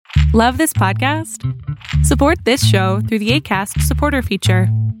Love this podcast? Support this show through the Acast supporter feature.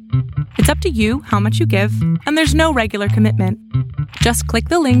 It's up to you how much you give, and there's no regular commitment. Just click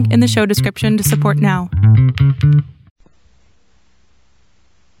the link in the show description to support now.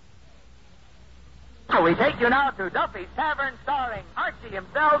 So we take you now to Duffy's Tavern, starring Archie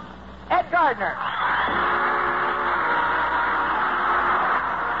himself, Ed Gardner.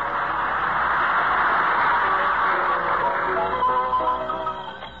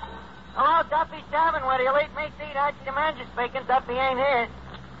 Hello, Duffy's Tavern. Where do you eat meat to eat? Archie the manager speaking. Duffy ain't here.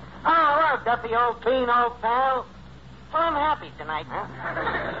 Oh, hello, Duffy, old bean, old pal. Well, I'm happy tonight, huh?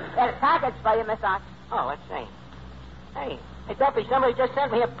 There's a package for you, Miss Archie. Oh, let's see. Hey, Duffy, somebody just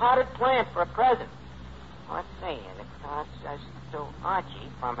sent me a potted plant for a present. Let's see. It says to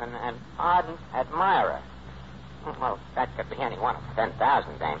Archie from an ardent admirer. Well, that could be any one of 10,000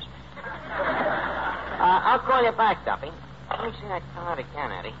 dames. I'll call you back, Duffy. Let me see that card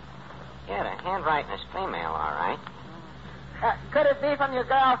again, Eddie. Yeah, the handwriting is female, all right. Could it be from your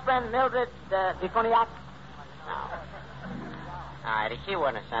girlfriend, Mildred DeConiac? No. All right, she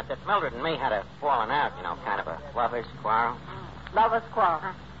wouldn't have sent it. Mildred and me had a falling out, kind of a lover's quarrel. Lover's quarrel,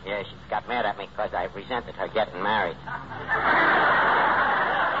 huh? Yeah, she got mad at me because I resented her getting married.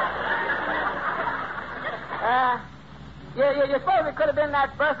 You suppose it could have been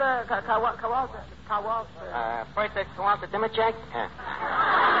that Bertha Kowalska? Bertha Kowalska Dimachek? Yeah.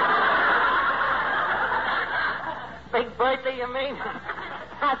 Big Bertha, you mean?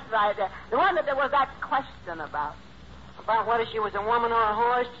 That's right. The one that there was that question about. About whether she was a woman or a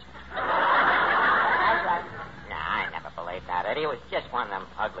horse? That's right. Nah, I never believed that, Eddie. It was just one of them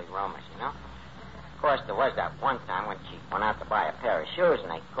ugly rumors, Of course, there was that one time when she went out to buy a pair of shoes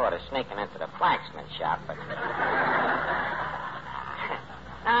and they caught her sneaking into the blacksmith shop, but...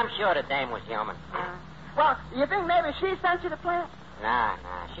 I'm sure the dame was human. Well, you think maybe she sent you the plant? Nah.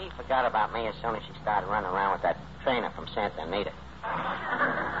 She forgot about me as soon as she started running around with that trainer from Santa Anita.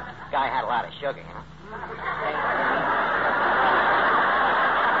 Guy had a lot of sugar,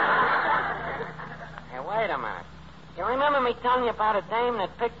 Hey, wait a minute. You remember me telling you about a dame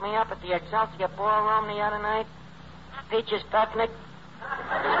that picked me up at the Excelsior Ballroom the other night? Peaches Pepnick?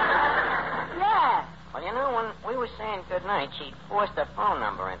 Yeah. Well, when we were saying goodnight, she forced her phone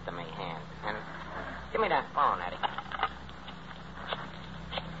number into me hand. And give me that phone, Eddie.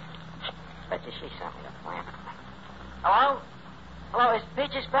 Bet you she sent me the plan. Hello? Hello, is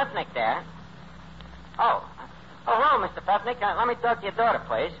Peaches Pepnick there? Oh, hello, Mr. Pepnick. Let me talk to your daughter,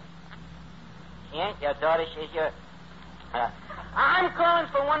 please. She ain't your daughter. She's your... I'm calling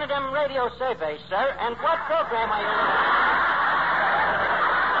for one of them radio surveys, sir. And what program are you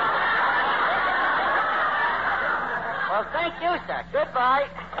Well, thank you, sir. Goodbye.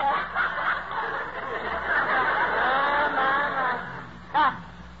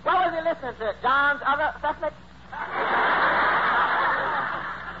 What was he listening to? John's other Pepnick?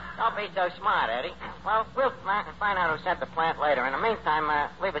 Don't be so smart, Eddie. Well, we'll find out who sent the plant later. In the meantime,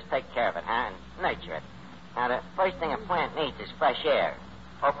 leave us take care of it, And nurture it. Now, the first thing a plant needs is fresh air.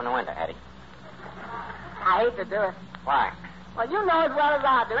 Open the window, Eddie. I hate to do it. Why? Well, you know as well as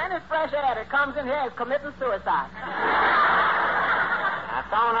I do. Any fresh air that comes in here is committing suicide. Now,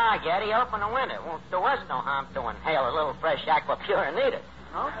 don't argue, Eddie. Open the window. It won't do us no harm to inhale a little fresh aqua pure and eat it.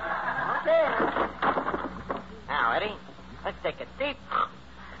 Okay. Now, Eddie, let's take a deep...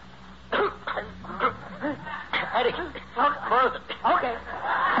 Eddie, close it. Okay.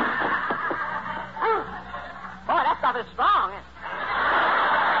 Boy, that stuff is strong.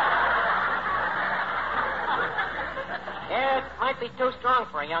 Yeah, it might be too strong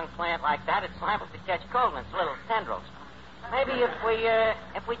for a young plant like that. It's liable to catch cold in its little tendrils. Maybe if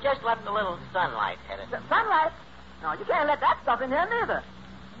we just left a little sunlight hit it. Sunlight? No, you can't let that stuff in here neither.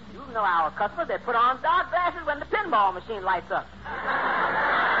 You know our customers, they put on dark glasses when the pinball machine lights up.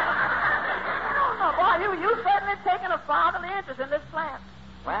 Oh, boy, you certainly taken a fatherly interest in this plant.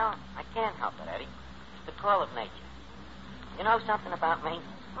 Well, I can't help it, Eddie. It's the call of nature. You know something about me?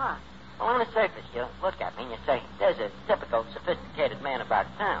 What? Well, on the surface, you look at me and you say, there's a typical sophisticated man about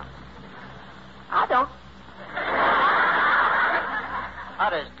town. I don't.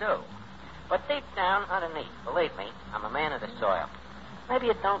 Others do. But deep down, underneath, believe me, I'm a man of the soil. Maybe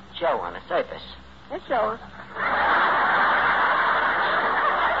it don't show on the surface. It shows.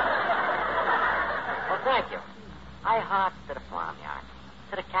 Well, thank you. I hark to the farmyard,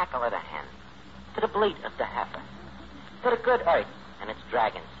 to the cackle of the hen, to the bleat of the heifer, to the good earth and its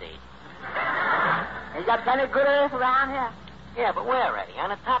dragon seed. You got plenty of good earth around here? Yeah, but where, Eddie? On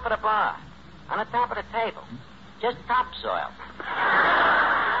the top of the bar. On the top of the table. Just topsoil.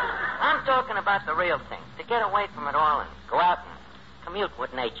 I'm talking about the real thing. To get away from it all and go out and commute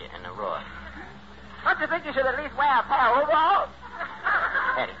with nature in the raw. Don't you think you should at least wear a pair of overalls?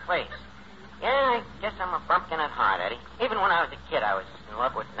 Eddie, please. Yeah, I guess I'm a bumpkin at heart, Eddie. Even when I was a kid, I was in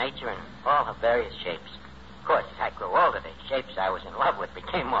love with nature in all her various shapes. Of course, as I grew older, the shapes I was in love with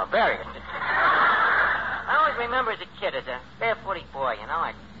became more various. I always remember as a kid, as a barefooty boy,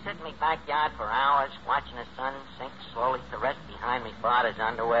 I'd sit in my backyard for hours watching the sun sink slowly to rest behind me father's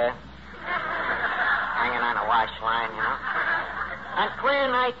underwear, hanging on a wash line, On clear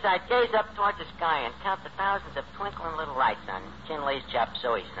nights, I'd gaze up towards the sky and count the thousands of twinkling little lights on Chin Lee's chop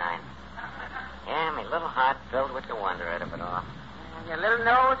suey sign. Yeah, my little heart filled with the wonder of it all. And your little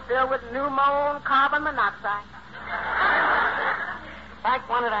nose filled with new moon carbon monoxide. In fact,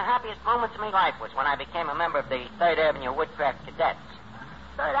 one of the happiest moments of my life was when I became a member of the 3rd Avenue Woodcraft Cadets.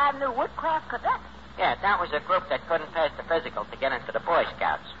 3rd Avenue Woodcraft Cadets? Yeah, that was a group that couldn't pass the physical to get into the Boy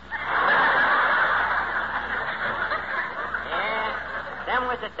Scouts. Them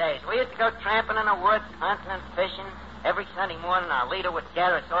was the days. We used to go tramping in the woods, hunting and fishing. Every Sunday morning, our leader would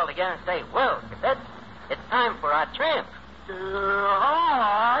gather us all together and say, "Well, cadets, it's time for our tramp." Well,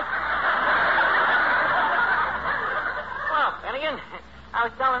 Finnegan, I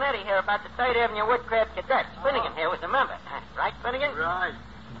was telling Eddie here about the 3rd Avenue Woodcraft Cadets. Finnegan here was a member. Right, Finnegan? Right.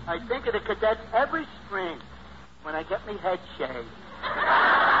 I think of the cadets every spring when I get me head shaved.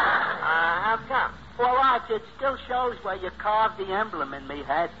 How come? Well, Archie, it still shows where you carved the emblem in me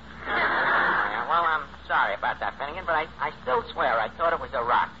head. Yeah, well, I'm sorry about that, Finnegan, but I still swear I thought it was a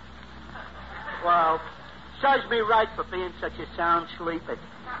rock. Well, serves me right for being such a sound sleeper.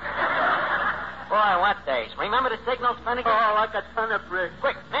 Boy, what days. Remember the signals, Finnegan? Oh, like a ton of bricks.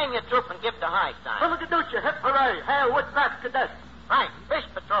 Quick, name your troop and give the high sign. Hooligandoocha, hip hooray, hail Woodcraft Cadets. Right, fish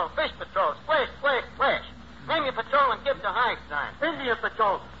patrol, splash, splash, splash. Name your patrol and give the high sign. Indian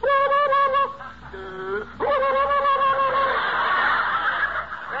Patrol.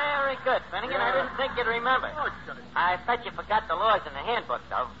 Very good, Finnegan. I didn't think you'd remember. I bet you forgot the laws in the handbook,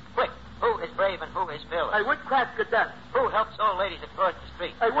 though. Quick, who is brave and who is fearless? A Woodcraft Cadet. Who helps old ladies across the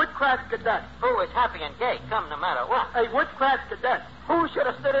street? A Woodcraft Cadet. Who is happy and gay, come no matter what? A Woodcraft Cadet. Who should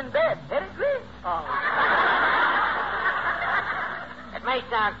have stood in bed? Eddie Green. Oh. It may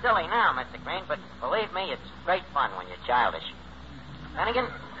sound silly now, Mr. Green, but believe me, it's great fun when you're childish. Finnegan,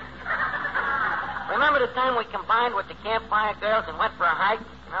 remember the time we combined with the campfire girls and went for a hike?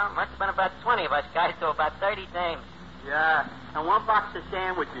 Must have been about 20 of us guys to about 30 dames. Yeah, and one box of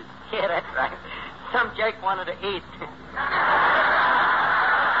sandwiches. Yeah, that's right. Some jerk wanted to eat.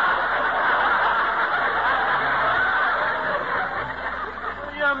 What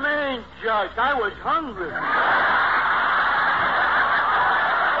do you mean, Judge? I was hungry.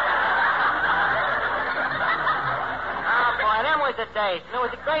 The days. And it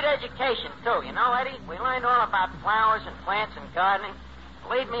was a great education, too. Eddie? We learned all about flowers and plants and gardening.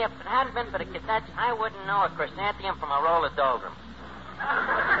 Believe me, if it hadn't been for the cadets, I wouldn't know a chrysanthemum from a rhododendron.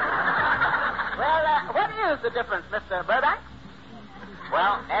 Well, what is the difference, Mr. Burbank?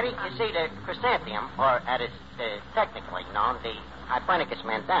 Well, Eddie, you see, the chrysanthemum, or as it's technically known, the Hyponicus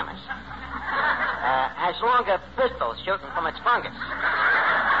mandamus, has longer pistils shooting from its fungus.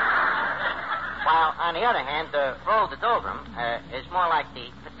 While, on the other hand, the rhododendron is more like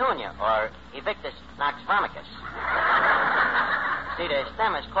the petunia, or Evictus noxvomicus. See, the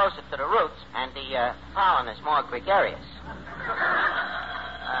stem is closer to the roots, and the pollen is more gregarious.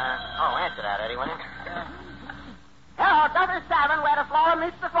 Answer that, Eddie, will you? Hello, 7, where the floor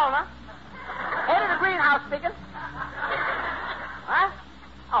meets the fauna. Eddie the greenhouse speaking. Huh?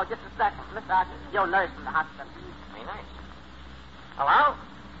 Oh, just a second. Miss Archie, your nurse from the hospital. Very nice. Hello?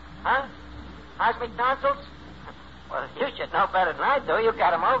 Huh? How's me tonsils? Well, you should know better than I do. You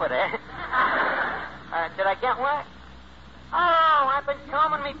got them over there. Did I get what? Oh, I've been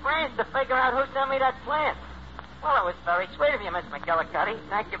combing me brains to figure out who sent me that plant. Well, it was very sweet of you, Miss McGillicuddy.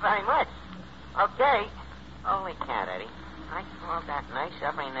 Thank you very much. Okay. Holy cat, Eddie. I called that nurse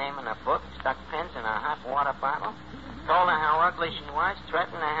every name in the book, stuck pins in a hot water bottle, told her how ugly she was,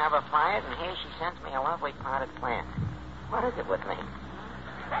 threatened to have her fired, and here she sends me a lovely potted plant. What is it with me?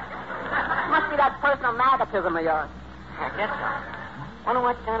 Must be that personal magnetism of yours. I guess so. Wonder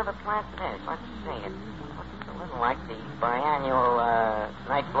what kind of a plant it is. Let's see. It looks a little like the biannual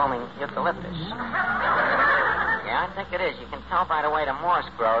night-blooming eucalyptus. Yeah, I think it is. You can tell by the way the moss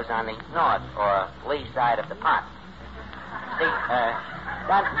grows on the north or lee side of the pot. See,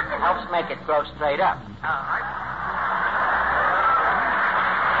 that helps make it grow straight up. All right.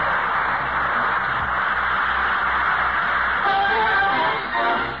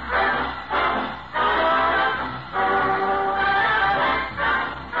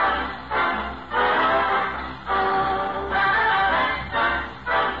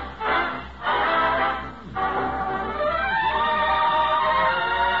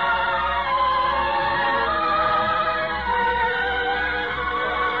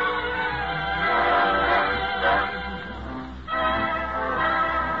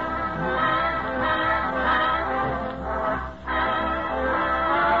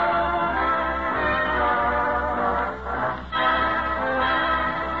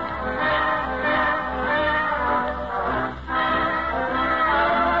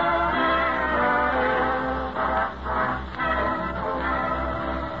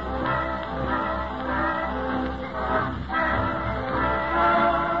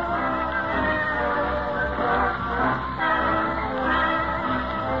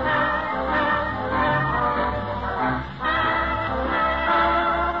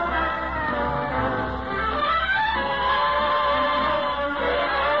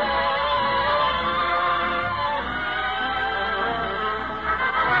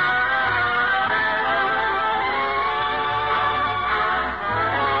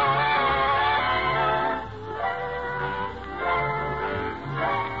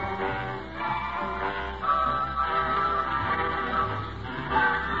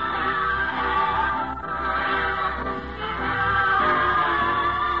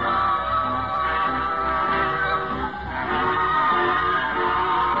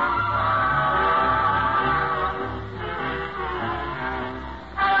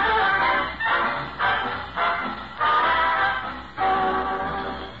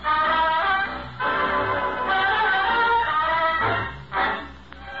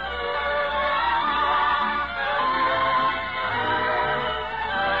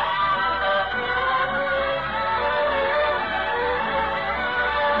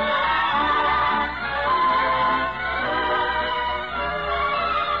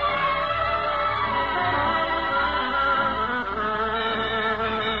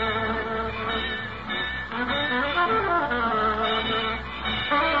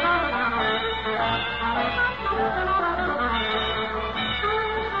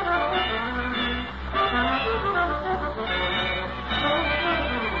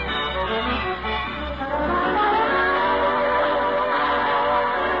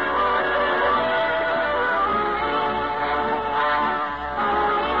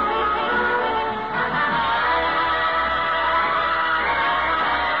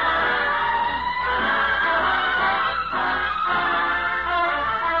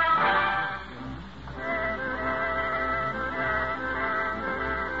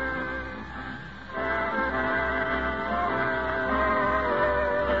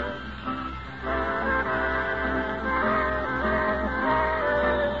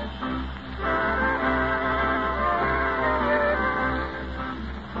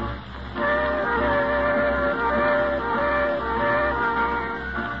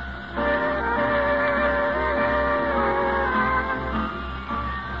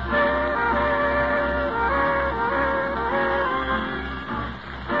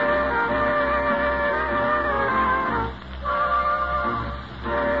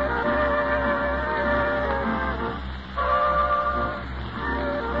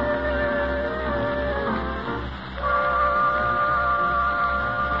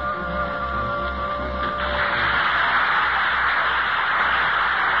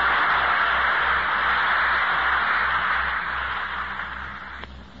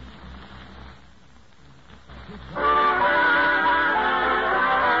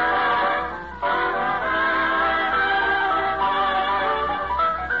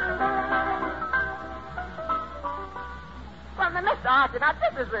 Archie, now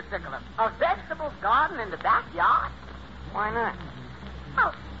this is ridiculous. A vegetable garden in the backyard? Why not?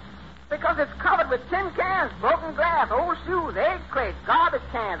 Oh, because it's covered with tin cans, broken glass, old shoes, egg crates, garbage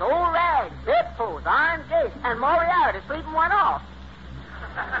cans, old rags, bedposts, iron gates, and Moriarty sleeping one off.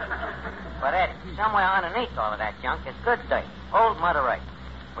 But, Eddie, somewhere underneath all of that junk is good dirt, old Mother Earth.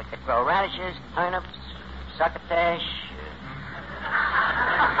 We could grow radishes, turnips, succotash,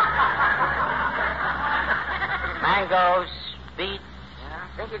 mangoes, beets.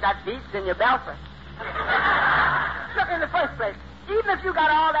 I think you got beets in your belfry. Look, in the first place, even if you got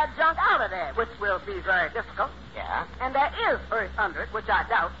all that junk out of there, which will be very difficult, Yeah? and there is earth under it, which I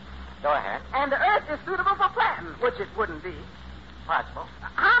doubt, Go ahead. and the earth is suitable for planting, which it wouldn't be, Possible.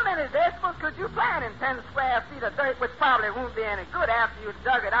 how many vegetables could you plant in 10 square feet of dirt, which probably won't be any good after you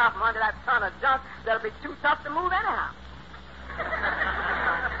dug it out from under that ton of junk that'll be too tough to move anyhow?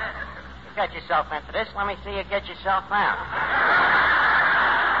 You got yourself into this. Let me see you get yourself out.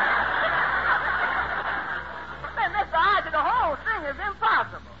 Then, Mr. Archie, the whole thing is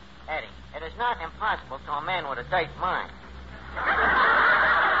impossible. Eddie, it is not impossible to a man with a dirt mind.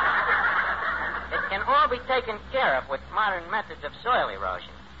 It can all be taken care of with modern methods of soil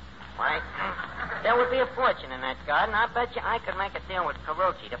erosion. Why, there would be a fortune in that garden. I bet you I could make a deal with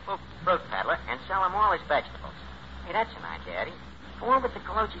Carucci, the fruit peddler, and sell him all his vegetables. Hey, that's an idea, Eddie. Go over to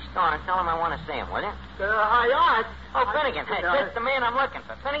Carucci store and tell him I want to see him, will you? Hi, Oh, Finnegan, hey, that's the man I'm looking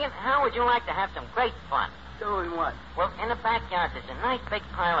for. Finnegan, how would you like to have some great fun? Doing what? Well, in the backyard, there's a nice big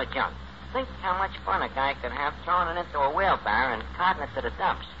pile of junk. Think how much fun a guy could have throwing it into a wheelbarrow and carting it to the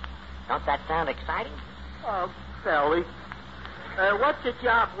dumps. Don't that sound exciting? Oh, Sally. What's your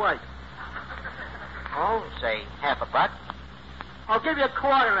job worth? Oh, say $50. I'll give you a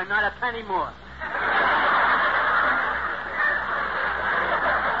quarter and not a penny more.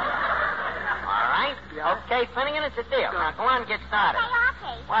 All right. Yeah. Okay, Finnegan, it's a deal. Now, go on and get started. Hey,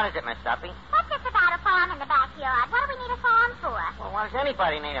 Archie, What is it, Miss Duffy? what's this about a farm in the backyard? What do we need a farm for? Well, what does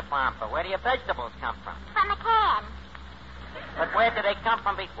anybody need a farm for? Where do your vegetables come from? From a can. But where do they come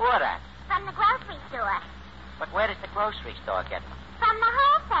from before that? From the grocery store. But where does the grocery store get them? From the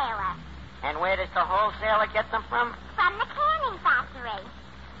wholesaler. And where does the wholesaler get them from? From the canning factory.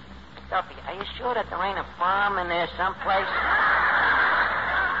 Duffy, are you sure that there ain't a farm in there someplace?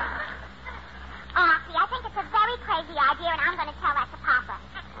 Archie, I think it's a very crazy idea, and I'm going to tell that to Papa.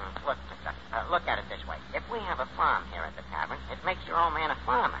 Look at it this way. If we have a farm here at the tavern, it makes your old man a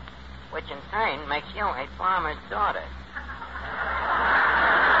farmer, which in turn makes you a farmer's daughter.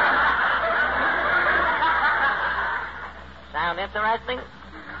 Sound interesting?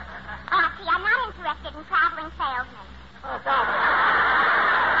 Archie, I'm not interested in traveling salesmen. Oh,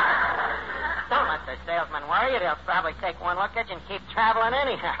 don't let the salesman worry you. They'll probably take one look at you and keep traveling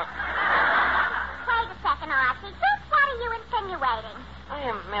anyhow. Wait a second, Archie. Just what are you insinuating? I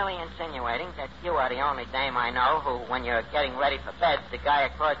am merely insinuating that you are the only dame I know who, when you're getting ready for bed, the guy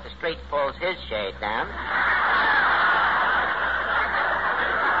across the street pulls his shade down.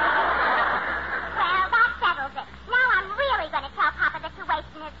 Well, that settles it. Now I'm really going to tell Papa that you're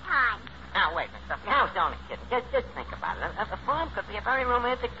wasting his time. Now, wait, Miss Duffy. I was only kidding. Just think about it. A farm could be a very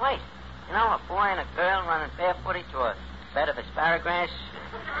romantic place. You know, a boy and a girl running barefooted through a bed of asparagus.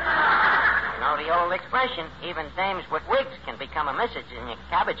 You know the old expression, even dames with wigs can become a missus in your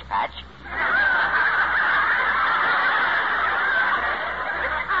cabbage patch.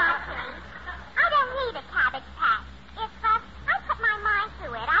 Archie, I don't need a cabbage patch. If I put my mind to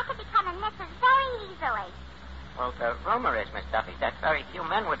it, I could become a missus very easily. Well, the rumor is, Miss Duffy, that very few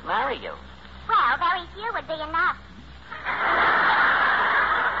men would marry you. Well, very few would be enough.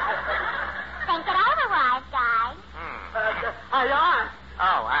 Think it over, wise guy. Hi,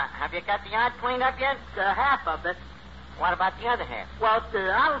 Oh, have you got the yard cleaned up yet? half of it. What about the other half? Well,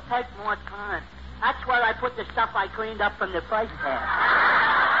 that'll take more time. That's where I put the stuff I cleaned up from the first half.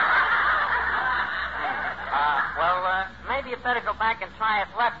 Maybe you better go back and try it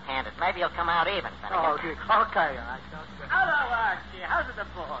left-handed. Maybe it'll come out even, Finnegan. Oh, okay, all right. Okay. Hello, Archie. How's the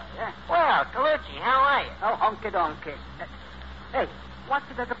boy? Well, Calucci, how are you? Oh, honky-donkey. Hey, what's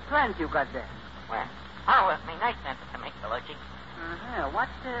the plans you got there? Well, nice sent it to me, Calucci. Yeah, what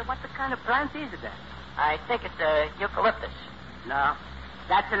the kind of plant is that? I think it's eucalyptus. No,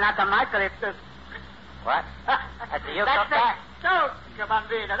 that's not a eucalyptus. What? That's a That's eucalyptus? the joke,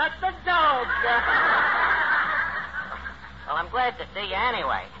 Bambino. That's the joke. Well, I'm glad to see you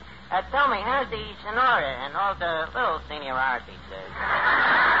anyway. Tell me, how's the Sonora and all the little seniorities?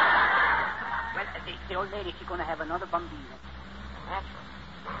 Well, the old lady, she's going to have another bambino. Naturally.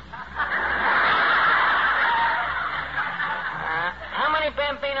 How many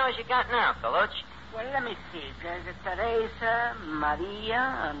bambinos you got now, Calucci? Well, let me see. There's Teresa,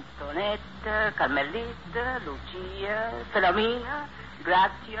 Maria, Antonetta, Carmelita, Lucia, Filomena,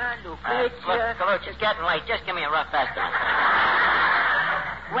 Grazia, Lucrezia. Look, Colucci, it's getting late. Just give me a rough estimate.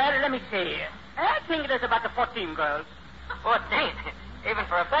 Well, let me see. I think there's about 14 girls. 14? Even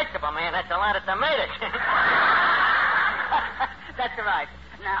for a vegetable man, that's a lot of tomatoes. That's right.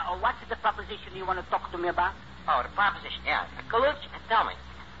 Now, what's the proposition you want to talk to me about? Oh, the proposition, yeah. Colucci, tell me.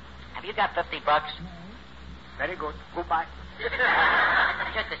 Have you got $50? Very good. Goodbye.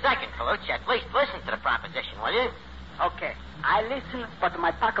 Just a second, Colucci. At least listen to the proposition, will you? Okay. I listen, but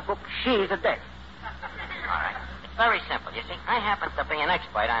my pocketbook, she is dead. All right. It's very simple. You see, I happen to be an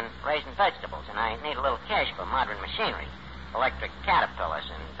expert on raising vegetables, and I need a little cash for modern machinery. Electric caterpillars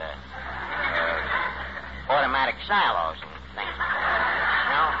and automatic silos and things.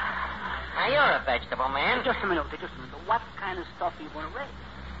 Now, you're a vegetable man. Just a minute. What kind of stuff do you want to raise?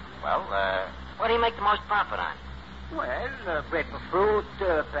 Well, what do you make the most profit on? Well, grapefruit,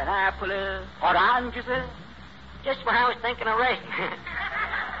 pineapple, oranges. Just what I was thinking of raising.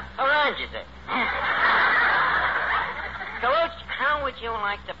 Oranges. Colucci, how would you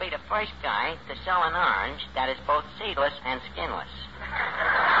like to be the first guy to sell an orange that is both seedless and skinless?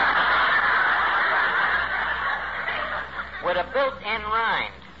 With a built-in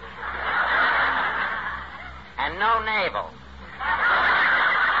rind. And no navel.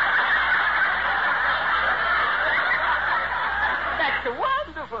 That's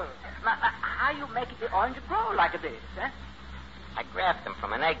wonderful. Now, how you make the orange grow like this, eh? I grabbed them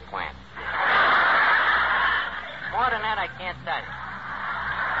from an eggplant. More than that, I can't tell you.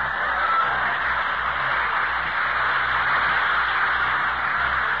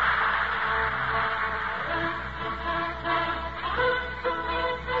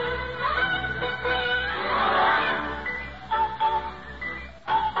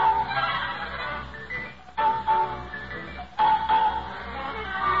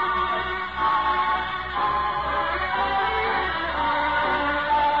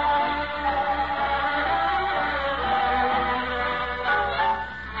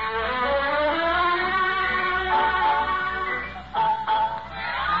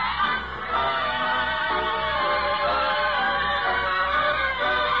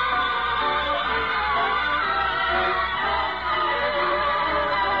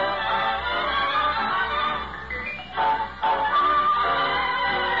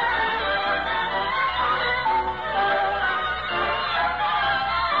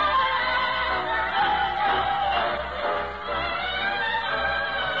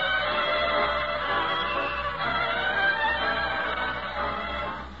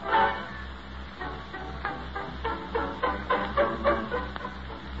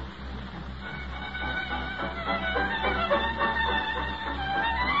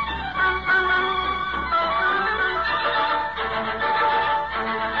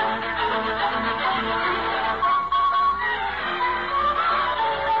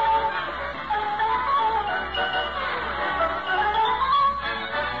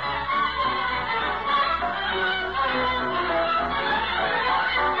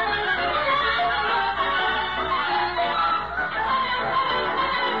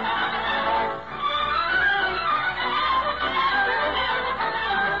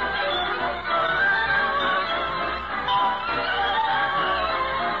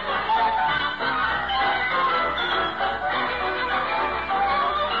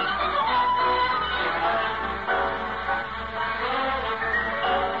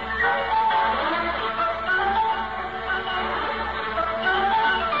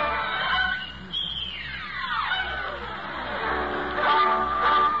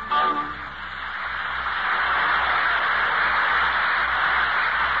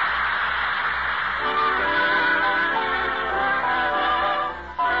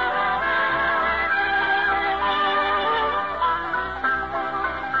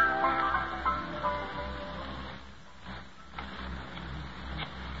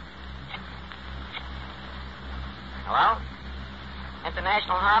 Hello?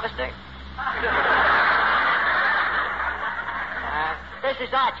 International Harvester? This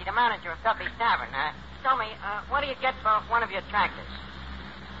is Archie, the manager of Duffy's Tavern. Tell me, what do you get for one of your tractors?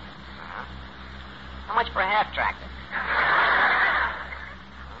 How much for a half tractor?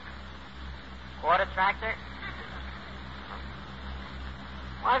 Quarter tractor?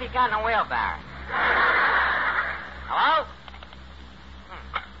 What have you got in a wheelbarrow? Hello?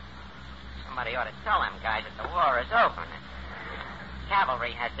 Somebody ought to tell them guys that the war is open.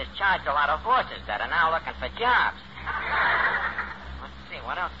 Cavalry has discharged a lot of horses that are now looking for jobs. Let's see,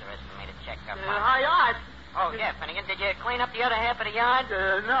 what else there is for me to check up on? Hi, Art. Oh, yeah, Finnegan. Did you clean up the other half of the yard?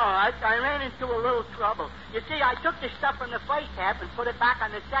 No, I ran into a little trouble. You see, I took the stuff from the first half and put it back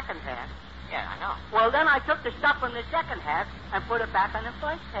on the second half. Yeah, I know. Well, then I took the stuff from the second half and put it back on the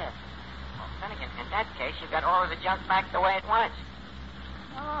first half. Well, Finnegan, in that case, you got all of the junk back the way it was.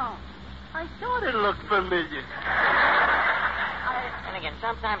 Oh, I thought it looked familiar. Finnegan,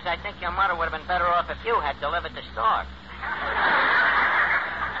 sometimes I think your mother would have been better off if you had delivered the store.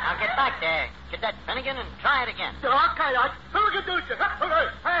 Now get back there, Cadet Finnegan, and try it again. Okay, Archie.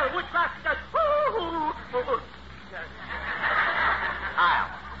 Hey, which basket?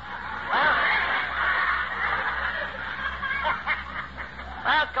 I'll.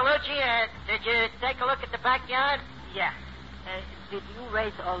 Well, Colucci, did you take a look at the backyard? Yeah. Did you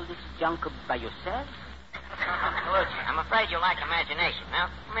raise all this junk by yourself? Colucci, I'm afraid you lack imagination. Now,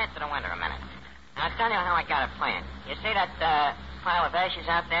 come here to the window a minute. Now, I'll tell you how I got it planned. You see that pile of ashes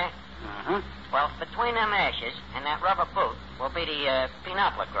out there? Mm-hmm. Well, between them ashes and that rubber boot will be the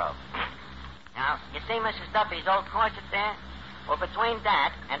Pinopla Grove. Now, you see Mrs. Duffy's old corset there? Well, between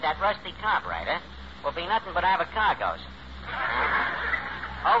that and that rusty carburetor will be nothing but avocados.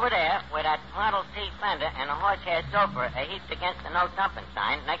 Over there, where that Model T fender and a horsehair sofa are heaped against the no dumping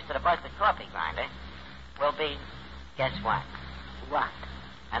sign next to the busted coffee grinder, will be, guess what? What?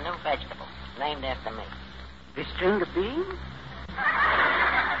 A new vegetable named after me. The string of beans?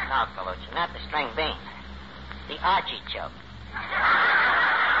 No, Colucci, not the string bean. The Archie choke.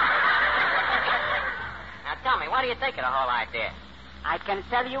 Now tell me, what do you think of the whole idea? I can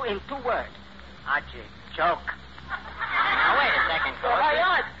tell you in 2 words. Archie, choke. Now wait a second, Hey, Colucci.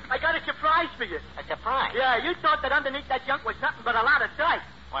 Art, I got a surprise for you. A surprise. Yeah, you thought that underneath that junk was nothing but a lot of dirt.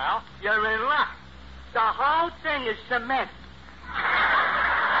 Well, You're in luck. The whole thing is cement.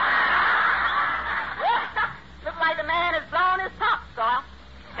 Looks like the man is blowing his top, Doyle.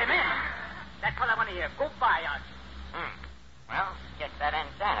 Cement. That's what I want to hear. Goodbye, Archie. Well, guess that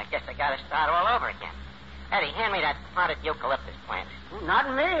ends that. I guess I got to start all over again. Eddie, hand me that potted eucalyptus plant.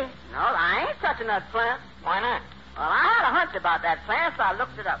 Not me. No, I ain't touching that plant. Why not? Well, I had a hunch about that plant, so I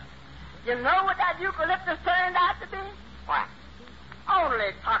looked it up. You know what that eucalyptus turned out to be? What?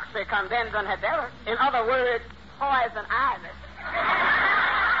 Only toxicodendron hedera. In other words, poison ivy.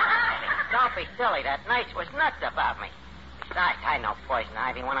 Don't be silly. That nurse was nuts about me. Besides, I know poison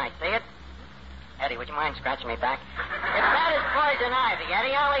ivy when I see it. Eddie, would you mind scratching me back? If that is poison ivy,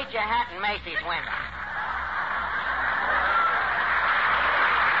 Eddie, I'll eat your hat in Macy's window.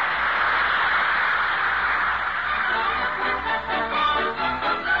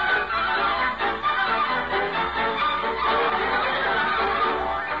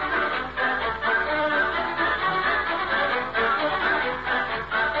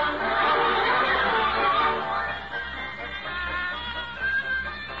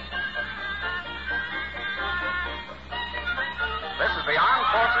 This is the Armed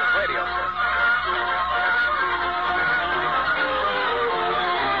Forces Radio Service.